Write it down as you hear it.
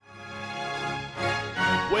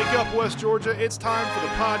Wake up, West Georgia. It's time for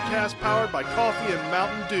the podcast powered by Coffee and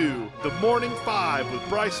Mountain Dew. The Morning Five with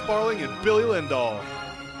Bryce Sparling and Billy Lindahl.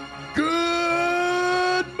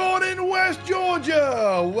 Good morning, West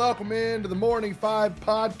Georgia. Welcome into the Morning Five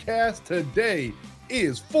podcast. Today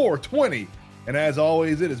is 4/20. And as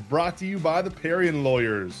always, it is brought to you by the Parian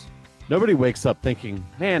Lawyers. Nobody wakes up thinking,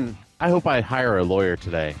 man, I hope I hire a lawyer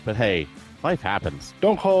today. But hey, life happens.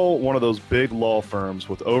 Don't call one of those big law firms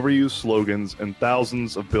with overused slogans and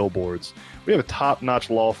thousands of billboards. We have a top-notch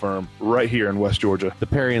law firm right here in West Georgia. The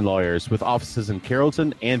Parian Lawyers, with offices in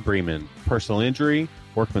Carrollton and Bremen, personal injury,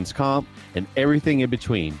 workman's comp, and everything in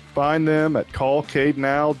between. Find them at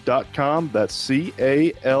callcadenow.com. That's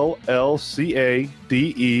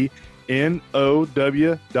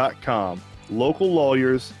CALLCADENOW.com. Local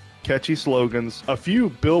lawyers, catchy slogans, a few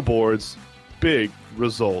billboards, big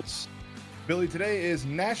results. Billy, today is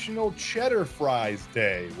National Cheddar Fries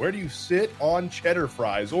Day. Where do you sit on cheddar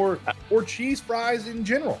fries or cheese fries in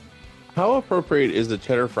general? How appropriate is the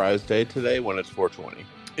Cheddar Fries Day today when it's 420?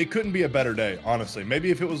 It couldn't be a better day, honestly.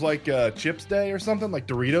 Maybe if it was like Chips Day or something, like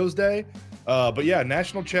Doritos Day. But yeah,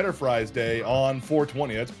 National Cheddar Fries Day on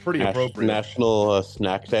 420. That's pretty appropriate. National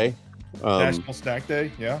Snack Day. National Snack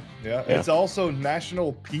Day, yeah. It's also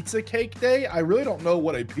National Pizza Cake Day. I really don't know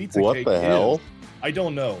what a pizza cake is. What the hell? I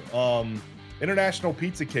don't know. International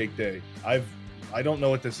Pizza Cake Day. I don't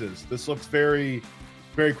know what this is. This looks very,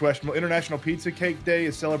 very questionable. International Pizza Cake Day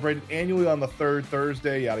is celebrated annually on the third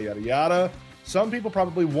Thursday, yada, yada, yada. Some people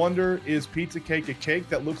probably wonder, is pizza cake a cake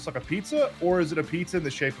that looks like a pizza, or is it a pizza in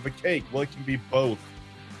the shape of a cake? Well, it can be both.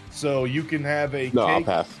 So you can have a cake. I'll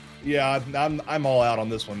pass. Yeah, I'm all out on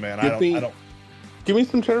this one, man. I don't. Give me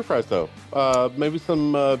some cheddar fries, though. Maybe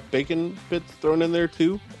some bacon bits thrown in there,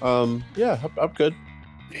 too. Yeah, I'm good.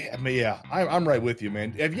 I'm right with you,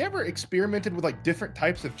 man. Have you ever experimented with like different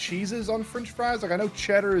types of cheeses on French fries? Like I know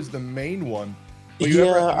cheddar is the main one.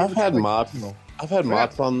 I've had Mott's. I've had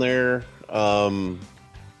Mott's on there. I've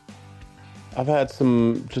had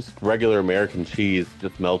some just regular American cheese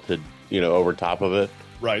just melted, over top of it.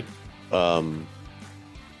 Right.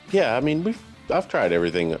 Yeah, I mean, I've tried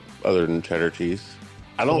everything other than cheddar cheese.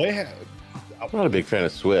 I'm not a big fan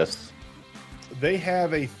of Swiss. They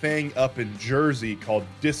have a thing up in Jersey called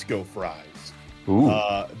disco fries. Ooh.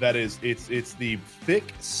 That is, it's the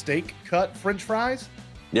thick steak cut French fries.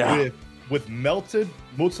 Yeah. With melted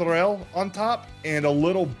mozzarella on top and a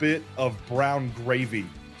little bit of brown gravy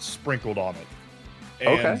sprinkled on it.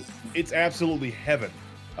 And It's absolutely heaven.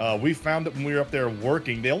 We found it when we were up there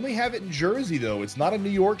working. They only have it in Jersey, though. It's not a New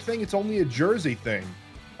York thing. It's only a Jersey thing.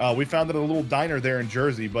 We found it at a little diner there in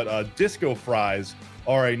Jersey. But disco fries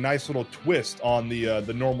are a nice little twist on the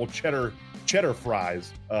normal cheddar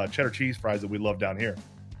fries, cheddar cheese fries that we love down here.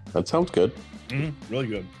 That sounds good. Really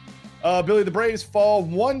good. Billy, the Braves fall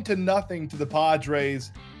 1-0 to the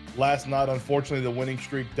Padres last night. Unfortunately, the winning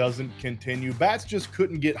streak doesn't continue. Bats just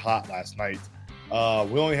couldn't get hot last night.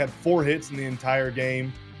 We only had 4 hits in the entire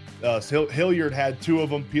game. Hilliard had 2 of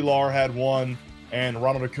them. Pilar had 1, and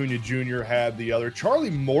Ronald Acuna Jr. had the other. Charlie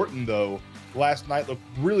Morton, though, last night looked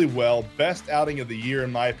really well. Best outing of the year,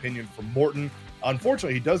 in my opinion, for Morton.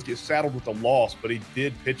 Unfortunately, he does get saddled with a loss, but he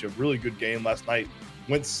did pitch a really good game last night.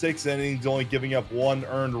 Went 6 innings, only giving up 1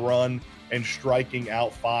 earned run and striking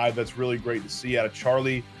out 5. That's really great to see out of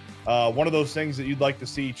Charlie. One of those things that you'd like to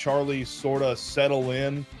see Charlie sort of settle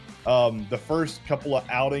in. The first couple of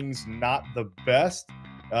outings, not the best.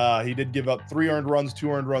 He did give up 3 earned runs,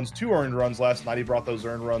 2 earned runs, 2 earned runs last night. He brought those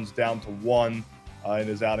earned runs down to 1 in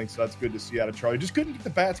his outing, so that's good to see out of Charlie. Just couldn't get the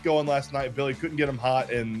bats going last night, Billy. Couldn't get them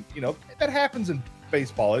hot, and that happens in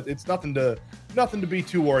baseball. It's nothing to be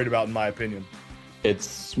too worried about, in my opinion.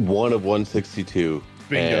 It's 1 of 162.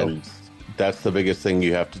 Bingo. And that's the biggest thing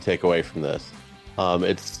you have to take away from this.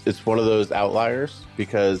 It's one of those outliers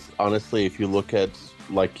because honestly, if you look at,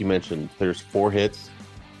 like you mentioned, there's 4 hits.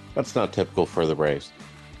 That's not typical for the Braves.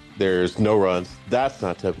 There's no runs. That's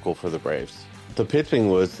not typical for the Braves. The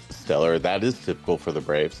pitching was stellar. That is typical for the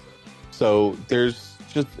Braves. So it's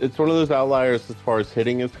one of those outliers as far as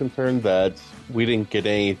hitting is concerned that we didn't get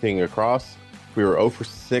anything across. We were 0 for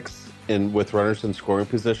 6 with runners in scoring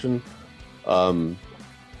position. Not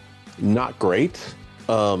great,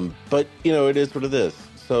 but it is what it is.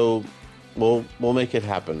 So we'll make it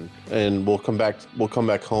happen, and we'll come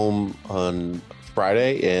back home on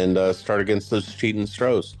Friday and start against those cheatin'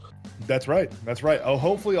 Stros. That's right. Oh,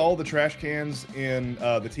 hopefully all the trash cans in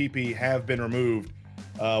the TP have been removed.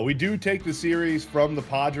 We do take the series from the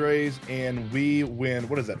Padres, and we win.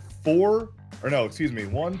 What is that? 4 or no, excuse me,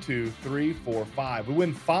 1, 2, 3, 4, 5. We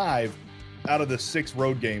win 5 out of the 6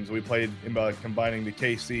 road games we played, combining the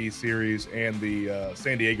KC series and the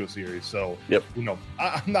San Diego series. So, yep.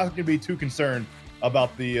 I'm not going to be too concerned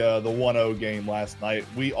about the 1-0 game last night.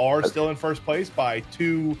 We are still in first place by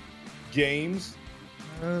 2 games.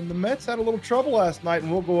 And the Mets had a little trouble last night,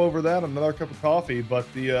 and we'll go over that in another cup of coffee.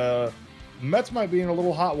 But the Mets might be in a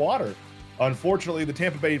little hot water. Unfortunately, the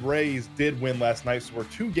Tampa Bay Rays did win last night, so we're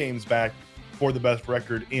 2 games back for the best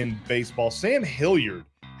record in baseball. Sam Hilliard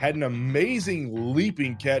had an amazing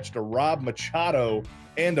leaping catch to Rob Machado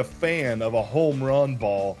and a fan of a home run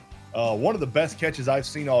ball. One of the best catches I've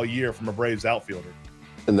seen all year from a Braves outfielder.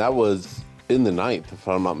 And that was in the 9th, if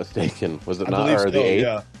I'm not mistaken. Was it not? Or So, the 8th?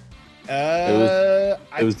 Yeah. It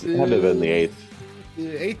had to have been the 8th.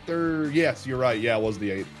 The 8th, or yes, you're right. Yeah, it was the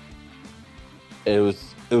 8th. It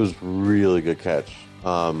was really good catch.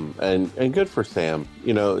 And good for Sam.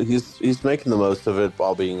 He's making the most of it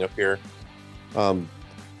while being up here.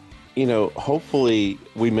 Hopefully,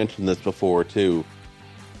 we mentioned this before too.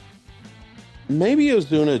 Maybe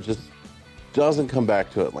Ozuna just doesn't come back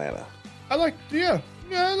to Atlanta. I like you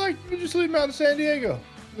just leave him out in San Diego.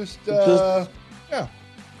 Just leave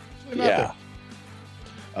him out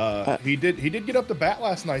there. He did get up the bat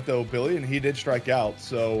last night though, Billy, and he did strike out.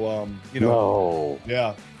 So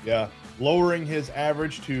lowering his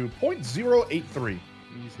average to .083.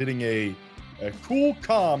 He's hitting a cool,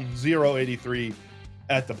 calm 0.83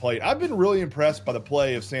 at the plate. I've been really impressed by the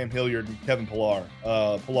play of Sam Hilliard and Kevin Pillar.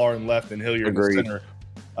 Pillar in left and Hilliard in center.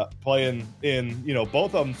 Playing in,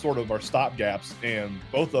 both of them sort of are stopgaps, and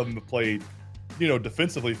both of them have played,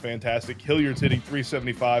 defensively fantastic. Hilliard's hitting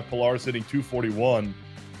 375, Pillar's hitting 241.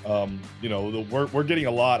 We're getting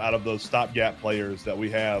a lot out of those stopgap players that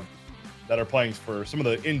we have that are playing for some of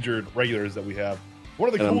the injured regulars that we have. One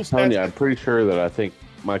of the cool stats. I'm pretty sure that I think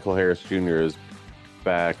Michael Harris Jr. is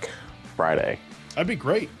back Friday. That'd be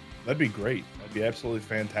great. That'd be absolutely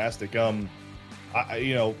fantastic. I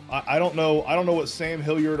don't know what Sam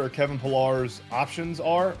Hilliard or Kevin Pillar's options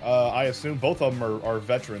are. I assume both of them are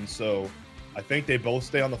veterans, so I think they both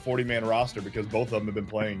stay on the 40-man roster because both of them have been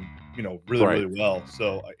playing, really well.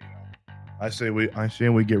 So I say we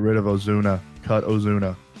get rid of Ozuna, cut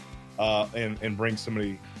Ozuna, and bring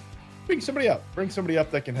somebody up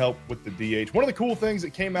that can help with the DH. One of the cool things that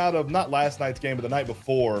came out of not last night's game, but the night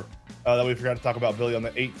before that we forgot to talk about, Billy, on the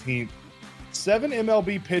 18th. 7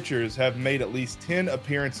 MLB pitchers have made at least 10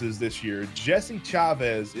 appearances this year. Jesse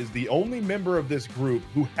Chavez is the only member of this group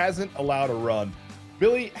who hasn't allowed a run.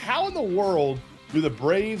 Billy, how in the world do the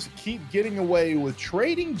Braves keep getting away with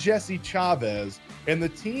trading Jesse Chavez, and the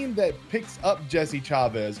team that picks up Jesse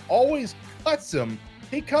Chavez always cuts him?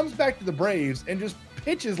 He comes back to the Braves and just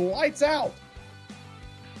pitches lights out.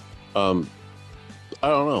 I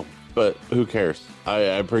don't know, but who cares? I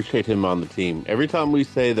appreciate him on the team. Every time we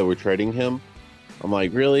say that we're trading him, I'm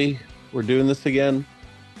like, really? We're doing this again?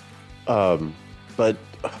 But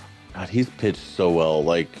God, he's pitched so well.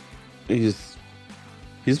 Like, he's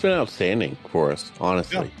been outstanding for us,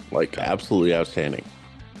 honestly. Absolutely outstanding.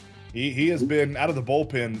 He has been out of the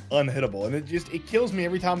bullpen unhittable, and it kills me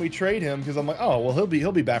every time we trade him because I'm like, oh well,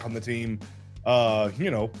 he'll be back on the team,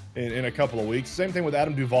 in a couple of weeks. Same thing with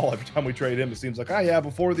Adam Duvall. Every time we trade him, it seems like,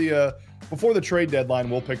 before the trade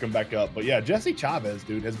deadline, we'll pick him back up. But yeah, Jesse Chavez,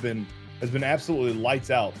 dude, has been absolutely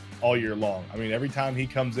lights out all year long. I mean, every time he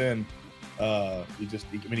comes in,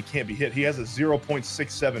 he can't be hit. He has a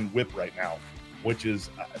 0.67 whip right now, which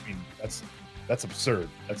is, that's absurd.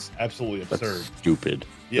 That's absolutely absurd. That's stupid.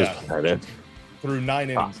 Yeah. Through 9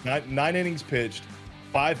 innings, nine innings pitched,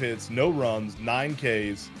 5 hits, no runs, 9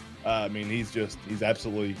 Ks. He's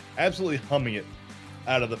absolutely humming it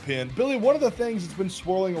out of the pen. Billy, one of the things that's been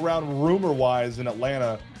swirling around rumor-wise in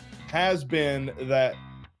Atlanta has been that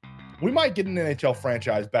we might get an NHL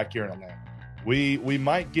franchise back here in Atlanta. We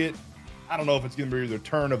might get, I don't know if it's going to be the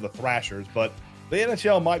return of the Thrashers, but the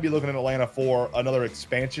NHL might be looking at Atlanta for another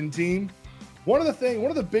expansion team. One of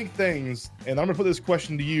the big things, and I'm going to put this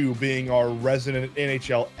question to you, being our resident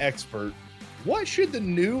NHL expert, what should the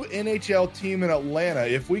new NHL team in Atlanta,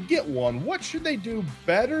 if we get one, what should they do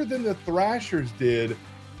better than the Thrashers did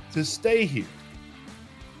to stay here?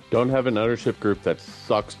 Don't have an ownership group that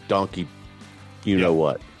sucks donkey. Know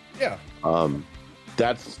what? Yeah.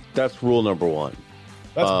 That's rule number 1.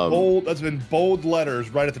 That's bold. That's been bold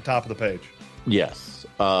letters right at the top of the page. Yes.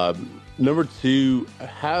 Number 2,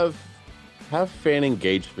 have fan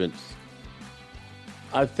engagement.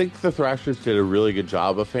 I think the Thrashers did a really good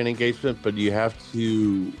job of fan engagement, but you have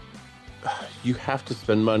to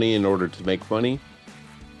spend money in order to make money,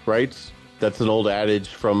 right? That's an old adage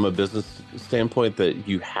from a business standpoint that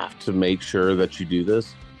you have to make sure that you do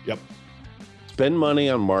this. Yep. spend money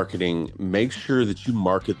on marketing. Make sure that you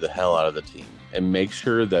market the hell out of the team and make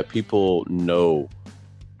sure that people know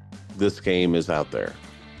this game is out there.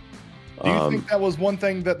 Do you think that was one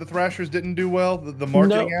thing that the Thrashers didn't do well, the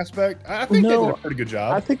marketing aspect? I think they did a pretty good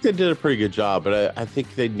job. I think they did a pretty good job, but I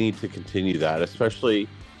think they need to continue that, especially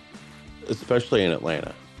in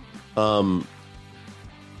Atlanta.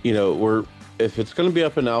 If it's going to be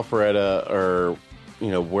up in Alpharetta or,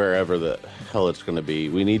 wherever the hell it's going to be,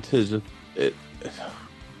 we need to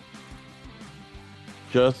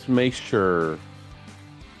just make sure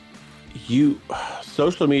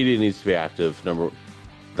social media needs to be active.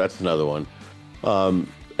 That's another one.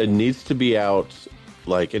 It needs to be out,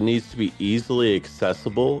 it needs to be easily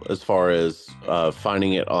accessible as far as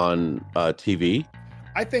finding it on TV.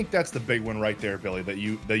 I think that's the big one right there, Billy, that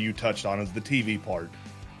you touched on, is the TV part.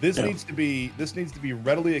 This needs to be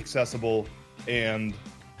readily accessible and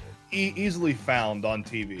easily found on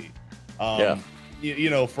TV.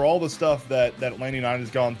 For all the stuff that Atlanta United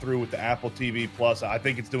has gone through with the Apple TV Plus, I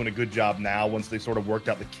think it's doing a good job now once they sort of worked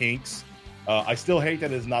out the kinks. I still hate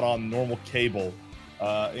that it's not on normal cable,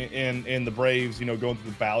 and the Braves, going through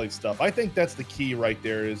the Valley stuff. I think that's the key right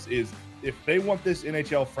there is if they want this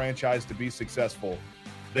NHL franchise to be successful,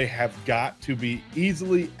 they have got to be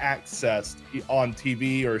easily accessed on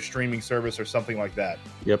TV or a streaming service or something like that.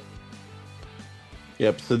 Yep.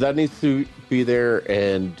 So that needs to be there,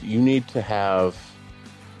 and you need to have,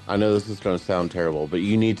 I know this is going to sound terrible, but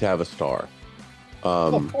you need to have a star.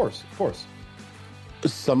 Of course.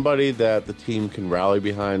 Somebody that the team can rally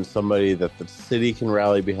behind, somebody that the city can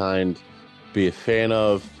rally behind, be a fan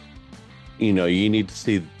of. You need to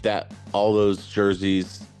see that all those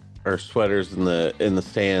jerseys or sweaters in the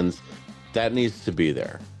stands. That needs to be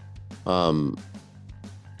there.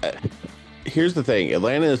 Here's the thing: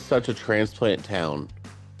 Atlanta is such a transplant town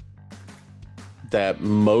that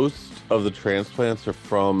most of the transplants are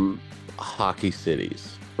from hockey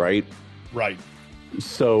cities, right? Right.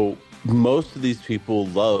 So most of these people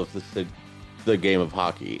love the game of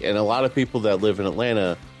hockey, and a lot of people that live in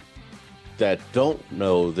Atlanta that don't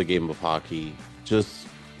know the game of hockey just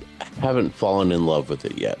haven't fallen in love with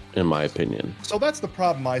it yet, in my opinion. So that's the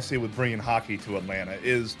problem I see with bringing hockey to Atlanta.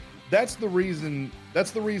 Is that's the reason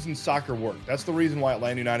soccer worked. That's the reason why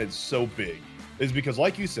Atlanta United is so big, is because,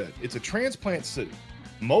 like you said, it's a transplant city.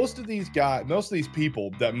 Most of these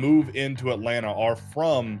people that move into Atlanta are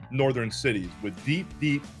from northern cities with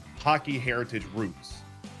deep hockey heritage roots.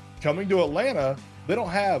 Coming to Atlanta, they don't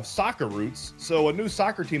have soccer roots, so a new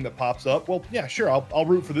soccer team that pops up, well, yeah, sure, I'll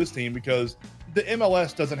root for this team because the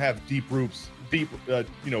MLS doesn't have deep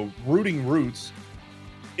rooting roots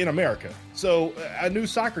in America. So a new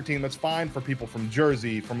soccer team, that's fine for people from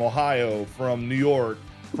Jersey, from Ohio, from New York,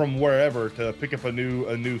 from wherever, to pick up a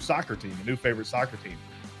new soccer team, a new favorite soccer team.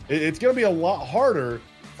 It's going to be a lot harder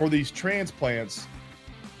for these transplants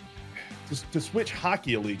to switch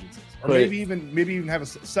hockey allegiances, or maybe even have a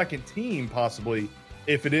second team possibly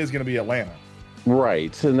if it is going to be Atlanta.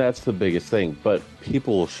 Right, and that's the biggest thing. But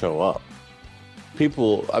people will show up.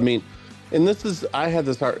 And I had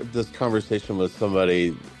this conversation with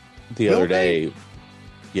somebody the other day.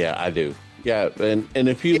 Yeah, I do. Yeah, and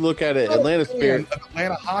if you look at it, Atlanta Spirit,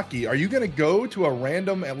 Atlanta hockey. Are you going to go to a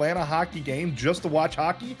random Atlanta hockey game just to watch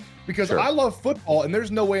hockey? Because Sure. I love football, and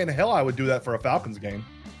there's no way in hell I would do that for a Falcons game.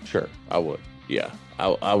 Sure, I would. Yeah,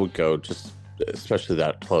 I would go, just especially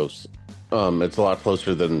that close. It's a lot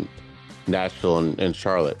closer than Nashville and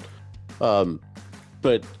Charlotte.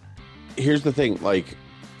 But here's the thing,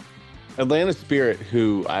 Atlanta Spirit,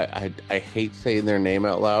 who I hate saying their name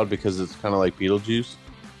out loud because it's kind of like Beetlejuice.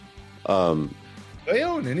 They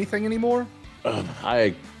own anything anymore?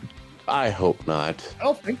 I hope not. I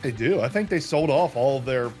don't think they do. I think they sold off all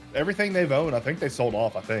of everything they've owned. I think they sold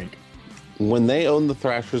off, I think. When they owned the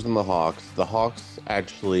Thrashers and the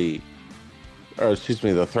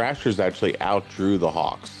Thrashers actually outdrew the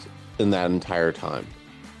Hawks in that entire time,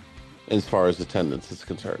 as far as attendance is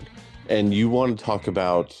concerned. And you want to talk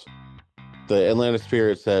about the Atlanta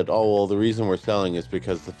Spirit said, oh, well, the reason we're selling is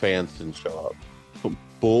because the fans didn't show up.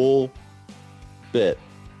 Bull bit.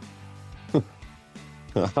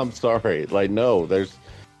 I'm sorry. No,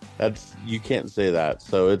 you can't say that.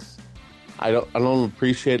 So I don't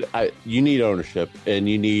appreciate it. You need ownership, and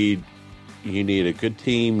you need a good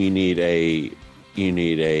team. You need a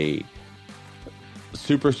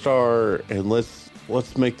superstar, and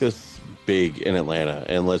let's make this big in Atlanta,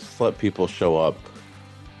 and let's let people show up.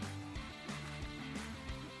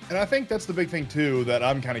 And I think that's the big thing too that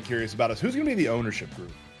I'm kind of curious about, is who's going to be the ownership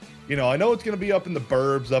group. I know it's going to be up in the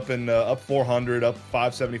burbs, up 400, up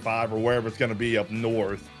 575, or wherever it's going to be up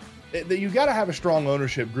north. You got to have a strong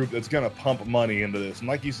ownership group that's going to pump money into this. And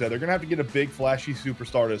like you said, they're going to have to get a big, flashy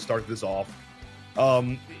superstar to start this off.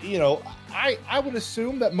 I would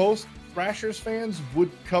assume that most Thrashers fans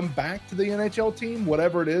would come back to the NHL team,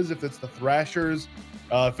 whatever it is, if it's the Thrashers,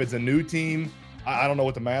 if it's a new team. I don't know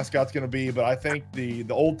what the mascot's going to be, but I think the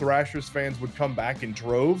old Thrashers fans would come back in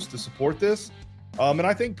droves to support this. And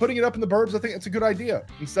I think putting it up in the burbs, I think it's a good idea.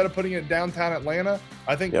 Instead of putting it downtown Atlanta,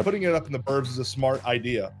 I think putting it up in the burbs is a smart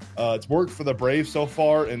idea. It's worked for the Braves so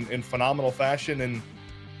far in phenomenal fashion.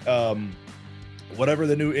 And whatever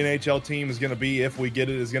the new NHL team is going to be, if we get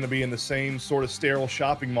it, is going to be in the same sort of sterile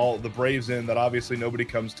shopping mall the Braves in that obviously nobody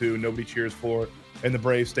comes to, nobody cheers for, and the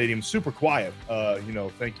Braves Stadium super quiet.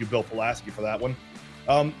 Thank you, Bill Pulaski, for that one.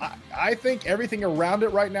 I think everything around it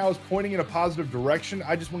right now is pointing in a positive direction.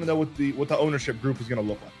 I just want to know what the ownership group is going to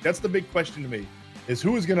look like. That's the big question to me, is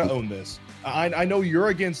who is going to own this? I know you're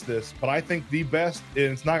against this, but I think the best, and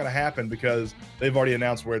it's not going to happen because they've already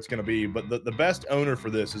announced where it's going to be, but the best owner for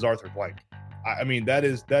this is Arthur Blank. I mean, that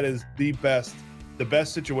is the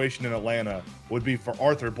best situation in Atlanta would be for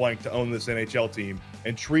Arthur Blank to own this NHL team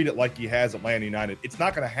and treat it like he has Atlanta United. It's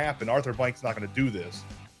not going to happen. Arthur Blank's not going to do this.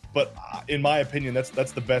 But in my opinion,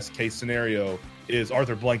 that's the best case scenario, is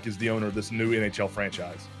Arthur Blank is the owner of this new NHL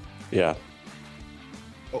franchise. Yeah.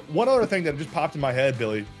 One other thing that just popped in my head,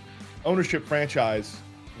 Billy, ownership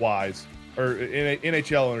franchise-wise, or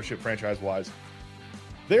NHL ownership franchise-wise,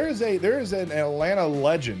 there is an Atlanta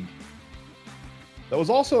legend that was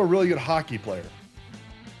also a really good hockey player.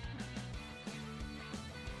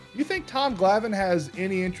 You think Tom Glavine has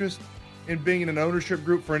any interest in being in an ownership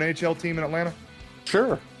group for an NHL team in Atlanta?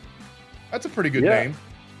 Sure. That's a pretty good name.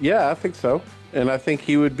 Yeah, I think so. And I think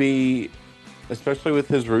he would be, especially with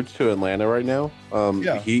his roots to Atlanta right now.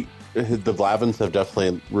 The Glavines have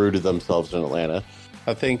definitely rooted themselves in Atlanta.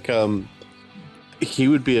 I think he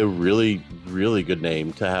would be a really, really good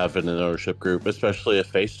name to have in an ownership group, especially a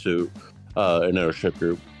face to an ownership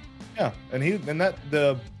group. Yeah, and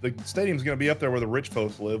the stadium's going to be up there where the rich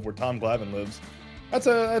folks live, where Tom Glavine lives. That's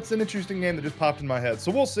an interesting name that just popped in my head.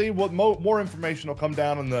 So we'll see what more information will come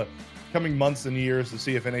down in the coming months and years to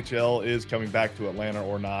see if NHL is coming back to Atlanta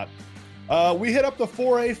or not. We hit up the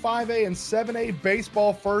 4A, 5A, and 7A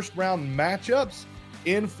baseball first round matchups.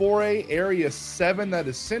 In 4A, Area 7, that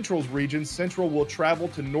is Central's region. Central will travel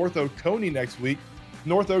to North Oconee next week.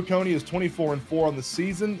 North Oconee is 24-4 on the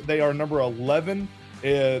season. They are number 11.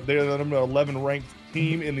 They're the number 11 ranked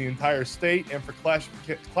team in the entire state. And for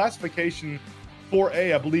classification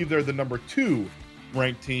 4A, I believe they're the number 2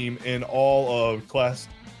 ranked team in all of Class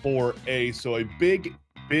 4A. So a big,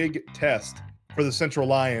 big test for the Central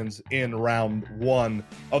Lions in round 1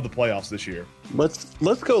 of the playoffs this year. Let's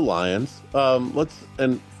go Lions.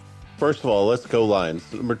 First of all, let's go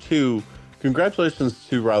Lions. Number 2, congratulations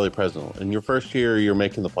to Riley Presnell. In your first year, you're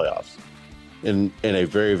making the playoffs in a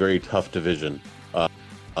very, very tough division.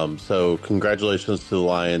 So congratulations to the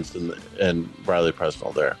Lions and Riley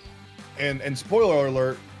Presnell there. And spoiler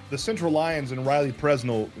alert, the Central Lions and Riley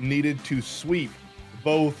Presnell needed to sweep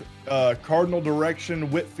both Cardinal Direction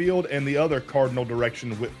Whitfield and the other Cardinal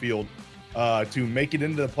Direction Whitfield to make it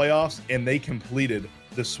into the playoffs, and they completed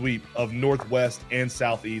the sweep of Northwest and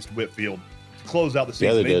Southeast Whitfield to close out the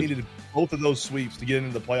season. Yeah, they needed both of those sweeps to get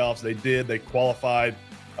into the playoffs. They did. They qualified.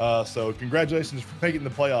 So congratulations for making the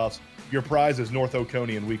playoffs. Your prize is North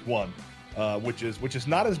Oconee in week 1, which is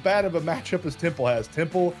not as bad of a matchup as Temple has.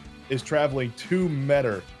 Temple is traveling to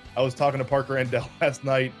Metter. I was talking to Parker Andell last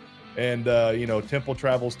night, and Temple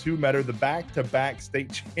travels to Metter, the back-to-back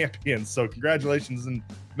state champions. So congratulations on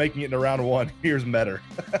making it into round 1. Here's Metter.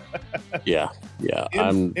 Yeah.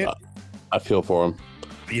 I feel for him.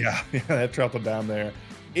 Yeah, that trickled down there.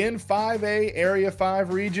 In 5A, Area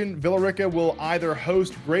 5 region, Villa Rica will either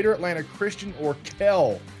host Greater Atlanta Christian or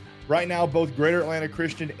Kell. Right now, both Greater Atlanta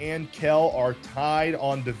Christian and Kell are tied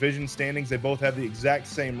on division standings. They both have the exact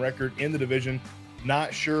same record in the division.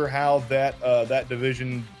 Not sure how that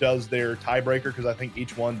division does their tiebreaker, because I think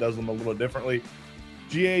each one does them a little differently.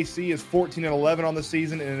 GAC is 14-11 on the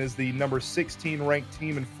season and is the number 16 ranked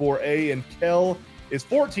team in 4A, and Kell is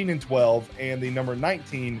 14-12 and the number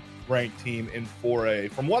 19 ranked team in 4A.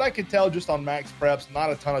 From what I could tell just on Max Preps,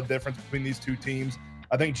 not a ton of difference between these two teams.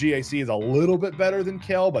 I think GAC is a little bit better than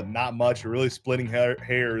Kell, but not much. They're really splitting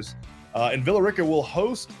hairs. And Villa Rica will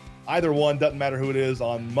host either one, doesn't matter who it is,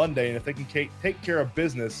 on Monday. And if they can take care of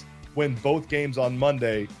business, win both games on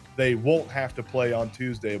Monday, they won't have to play on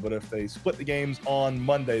Tuesday. But if they split the games on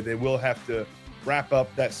Monday, they will have to wrap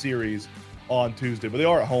up that series on Tuesday. But they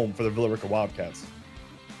are at home for the Villa Rica Wildcats.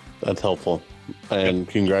 That's helpful. And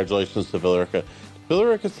congratulations to Villa Rica. Villa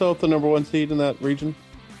Rica still at the number 1 seed in that region?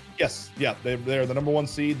 Yes, yeah, they're the number 1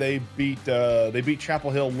 seed. They beat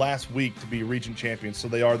Chapel Hill last week to be region champions, so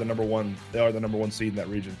they are the number 1. They are the number 1 seed in that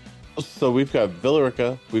region. So we've got Villa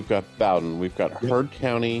Rica, we've got Bowden, we've got Heard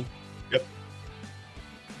County. Yep.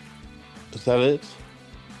 Is that it?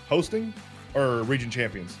 Hosting or region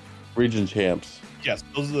champions? Region champs. Yes,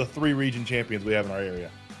 those are the 3 region champions we have in our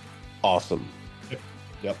area. Awesome.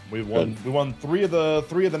 Yep, we won. We won 3 of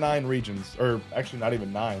the 9 regions, or actually not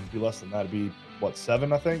even 9. It'd be less than that. It'd be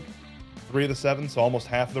 7, I think. 3 of the 7, so almost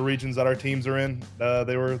half of the regions that our teams are in,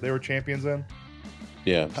 they were champions in.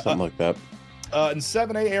 Yeah, something like that. In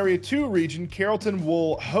 7A Area 2 region, Carrollton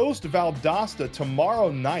will host Valdosta tomorrow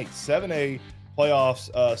night. 7A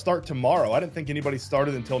playoffs start tomorrow. I didn't think anybody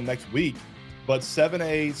started until next week, but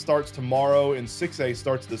 7A starts tomorrow and 6A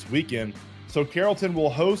starts this weekend. So Carrollton will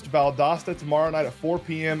host Valdosta tomorrow night at 4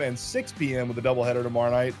 p.m. and 6 p.m. with a doubleheader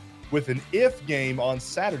tomorrow night, with an if game on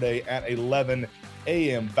Saturday at 11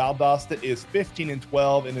 a.m. Valdosta is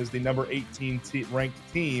 15-12 and is the number 18 ranked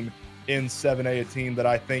team in 7A, a team that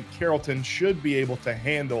I think Carrollton should be able to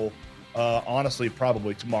handle, honestly,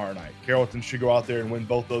 probably tomorrow night. Carrollton should go out there and win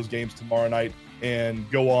both those games tomorrow night and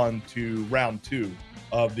go on to round 2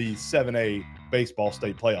 of the 7A baseball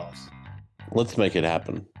state playoffs. Let's make it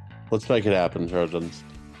happen. Let's make it happen, Trojans.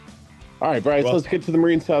 All right, Bryce, let's get to the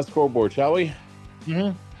Marine South Scoreboard, shall we?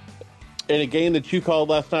 Mm-hmm. In a game that you called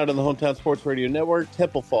last night on the Hometown Sports Radio Network,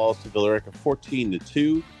 Temple falls to Villa Rica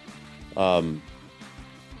 14-2.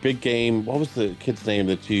 Big game. What was the kid's name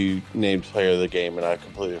that you named player of the game? And I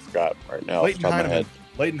completely forgot right now.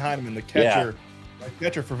 Leighton Heineman, the catcher. Yeah. The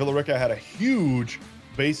catcher for Villa Rica had a huge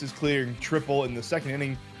bases clearing triple in the second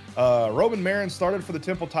inning. Roman Marin started for the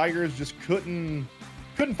Temple Tigers, just couldn't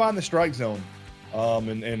find the strike zone.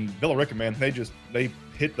 And Villa Rica, man, they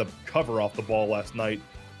hit the cover off the ball last night.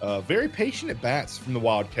 Very patient at bats from the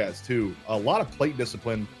Wildcats too. A lot of plate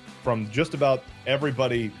discipline from just about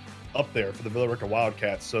everybody up there for the Villa Rica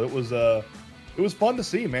Wildcats. So it was fun to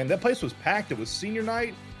see, man. That place was packed. It was senior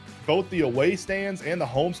night, both the away stands and the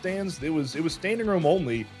home stands. It was standing room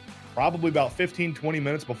only, probably about 15-20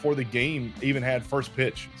 minutes before the game even had first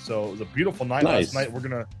pitch. So it was a beautiful night last night. We're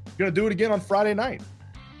gonna do it again on Friday night.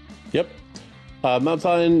 Yep. Mount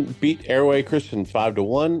Zion beat Airway Christian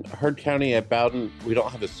 5-1. Heard County at Bowden, we don't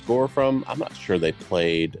have a score from. I'm not sure they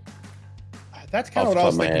played. That's kind of what I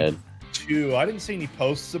was thinking too. I didn't see any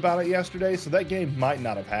posts about it yesterday, so that game might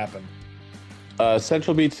not have happened.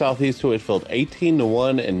 Central beat Southeast Whitfield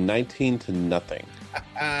 18-1 and 19-0.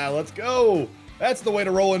 Let's go. That's the way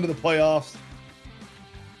to roll into the playoffs.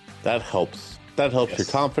 That helps. That helps your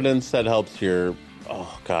confidence. That helps your.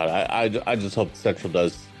 Oh God, I just hope Central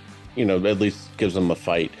does. At least gives them a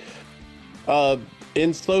fight.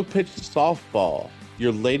 In slow pitch softball,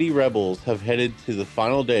 your Lady Rebels have headed to the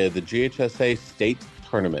final day of the GHSA state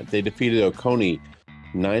tournament. They defeated Oconee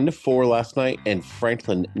 9-4 last night and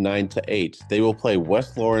Franklin 9-8. They will play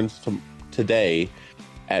West Lawrence today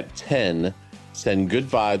at 10. Send good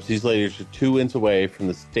vibes. These ladies are 2 wins away from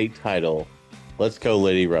the state title. Let's go,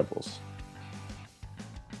 Lady Rebels.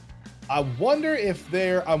 I wonder if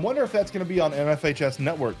that's going to be on NFHS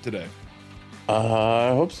Network today. I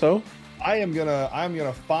hope so. I'm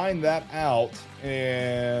gonna find that out,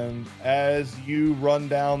 and as you run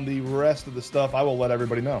down the rest of the stuff, I will let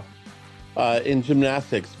everybody know. In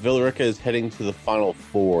gymnastics, Villa Rica is heading to the Final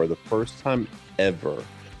Four, the first time ever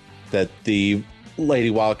that the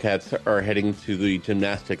Lady Wildcats are heading to the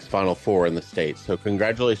gymnastics Final Four in the state. So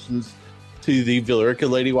congratulations to the Villa Rica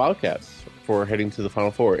Lady Wildcats for heading to the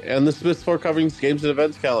Final Four. And the Smiths Floor Coverings games and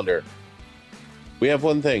events calendar. We have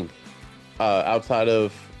one thing outside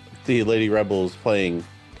of the Lady Rebels playing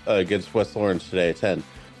against West Lawrence today at 10.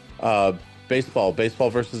 Baseball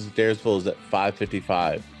versus Daresville is at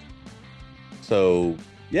 5:55. So,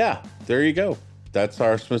 yeah, there you go. That's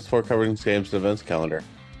our Smiths Floor Coverings games and events calendar.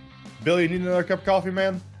 Billy, you need another cup of coffee,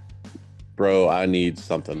 man? Bro, I need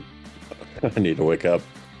something. I need to wake up.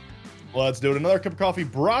 Let's do it. Another cup of coffee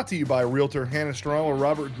brought to you by Realtor Hannah Strawn with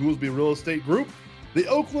Robert Goolsby Real Estate Group. The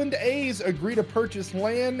Oakland A's agree to purchase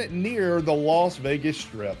land near the Las Vegas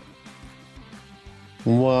Strip.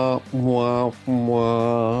 Wah, wah,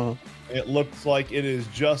 wah. It looks like it is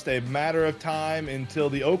just a matter of time until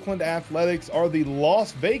the Oakland Athletics are the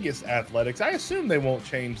Las Vegas Athletics. I assume they won't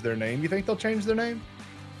change their name. You think they'll change their name?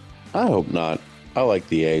 I hope not. I like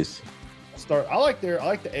the A's. I like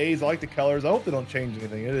the A's. I like the colors. I hope they don't change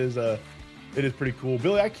anything. It is pretty cool.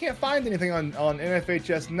 Billy, I can't find anything on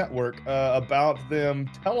NFHS Network about them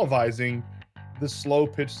televising the slow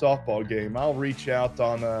pitch softball game. I'll reach out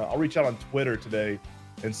on Twitter today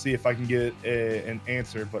and see if I can get an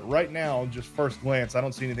answer. But right now, just first glance, I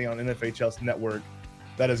don't see anything on NFHS Network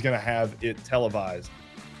that is going to have it televised.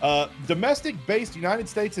 Domestic-based United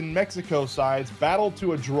States and Mexico sides battled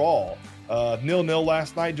to a draw. 0-0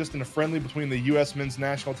 last night, just in a friendly between the U.S. men's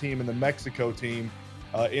national team and the Mexico team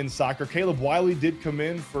in soccer. Caleb Wiley did come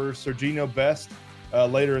in for Serginho Best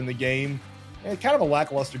later in the game. And kind of a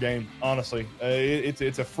lackluster game, honestly.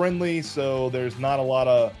 It's a friendly, so there's not a lot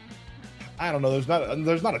of, I don't know, there's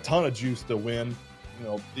not a ton of juice to win. You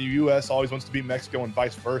know, the U.S. always wants to beat Mexico and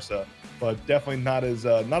vice versa, but definitely not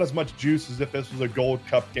as much juice as if this was a Gold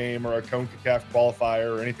Cup game or a CONCACAF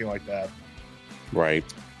qualifier or anything like that. Right.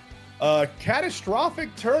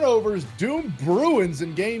 Catastrophic turnovers doomed Bruins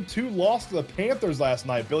in Game 2 loss to the Panthers last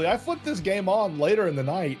night. Billy, I flipped this game on later in the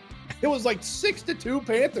night. It was like 6-2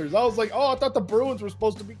 Panthers. I was like, oh, I thought the Bruins were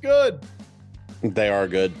supposed to be good. They are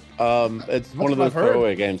good. It's one of those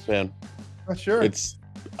throwaway games, man. Sure.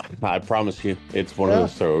 I promise you, it's one of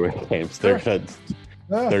those throwaway games. They're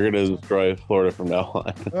gonna destroy Florida from now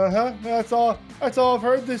on. That's all I've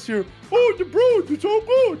heard this year. Oh, the Bruins are so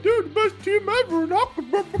good. They're the best team ever.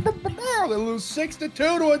 They lose 6-2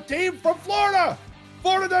 to a team from Florida.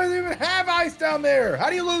 Florida doesn't even have ice down there. How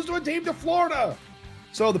do you lose to a team to Florida?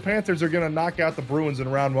 So the Panthers are going to knock out the Bruins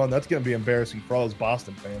in round 1. That's going to be embarrassing for all those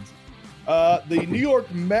Boston fans. The New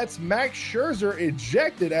York Mets' Max Scherzer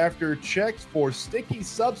ejected after checks for sticky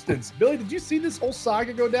substance. Billy, did you see this whole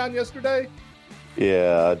saga go down yesterday?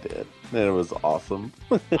 Yeah, I did. And it was awesome.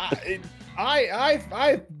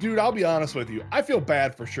 Dude, I'll be honest with you. I feel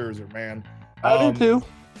bad for Scherzer, man. I do too.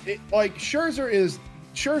 Scherzer is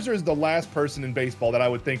the last person in baseball that I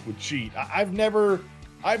would think would cheat. I've never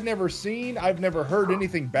heard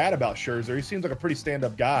anything bad about Scherzer. He seems like a pretty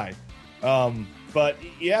stand-up guy. But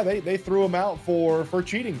yeah, they threw him out for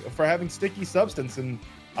cheating, for having sticky substance. And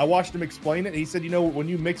I watched him explain it. He said, when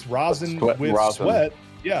you mix rosin with sweat,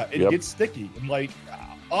 yeah, it gets sticky. And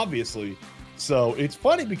obviously. So it's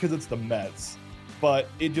funny because it's the Mets, but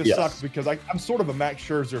it just sucks because I'm sort of a Max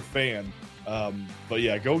Scherzer fan. But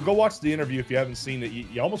yeah, go watch the interview if you haven't seen it.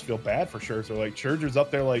 You almost feel bad for Scherzer. Scherzer's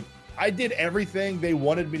up there I did everything they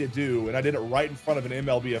wanted me to do, and I did it right in front of an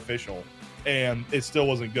MLB official, and it still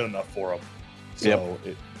wasn't good enough for him. So,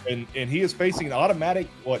 and he is facing an automatic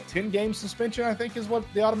 10-game suspension, I think is what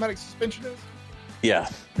the automatic suspension is. Yeah,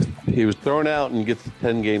 he was thrown out and gets a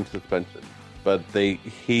 10-game suspension, but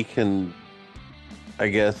he can, I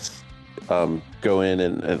guess, go in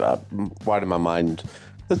and why did my mind?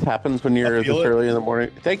 This happens when you're this early in the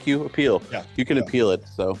morning. Thank you. Appeal. Yeah, you can appeal it.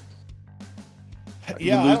 So.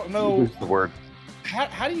 Yeah, I don't know the word.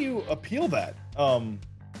 How do you appeal that? I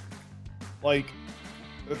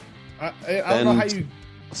don't know how you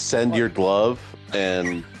send your glove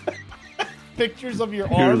and pictures of your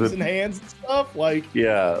arms and hands and stuff.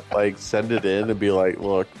 Send it in and be like,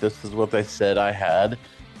 look, this is what they said I had.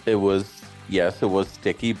 It was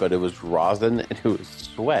sticky, but it was rosin and it was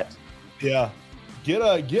sweat. Yeah,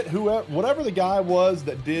 get whatever the guy was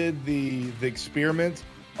that did the experiment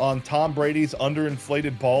on Tom Brady's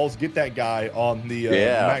underinflated balls. Get that guy on the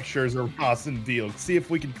Max Scherzer rosin deal. See if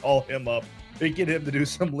we can call him up and get him to do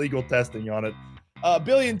some legal testing on it.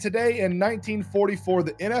 Billy, and today in 1944,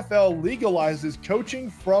 the NFL legalizes coaching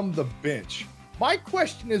from the bench. My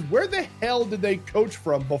question is, where the hell did they coach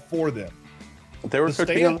from before then? They were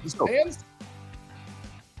coaching on the stands.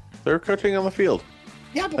 They were coaching on the field.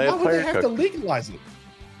 Yeah, but why would they have to legalize it?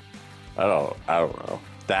 I don't know.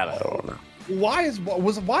 That I don't know. Why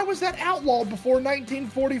was that outlawed before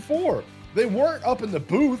 1944? They weren't up in the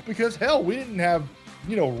booth because hell, we didn't have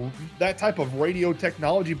that type of radio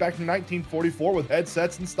technology back in 1944 with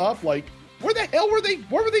headsets and stuff. Where the hell were they?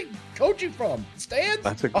 Where were they coaching from? Stands?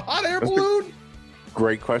 A hot air balloon?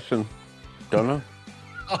 Great question. Don't know.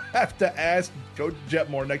 I'll have to ask Coach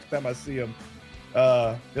Jetmore next time I see him.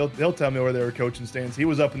 He'll tell me where they were coaching stands. He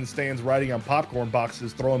was up in the stands writing on popcorn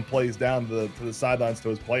boxes, throwing plays down to the sidelines to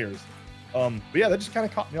his players. But yeah, that just kind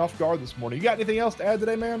of caught me off guard this morning. You got anything else to add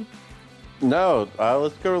today, man? No.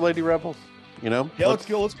 Let's go Lady Rebels. Yeah, let's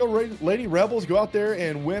go Lady Rebels. Go out there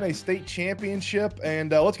and win a state championship.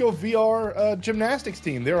 And let's go VR gymnastics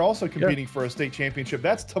team. They're also competing for a state championship.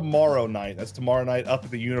 That's tomorrow night. Up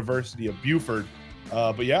at the University of Beaufort.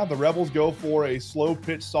 But yeah, the Rebels go for a slow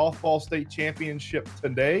pitch softball state championship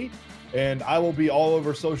today. And I will be all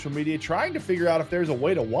over social media trying to figure out if there's a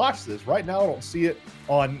way to watch this. Right now, I don't see it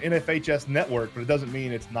on NFHS Network, but it doesn't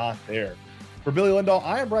mean it's not there. For Billy Lindahl,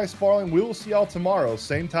 I am Bryce Sparling. We will see y'all tomorrow.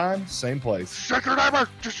 Same time, same place. Shake your neighbors!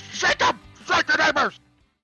 Just shake them! Shake your neighbors!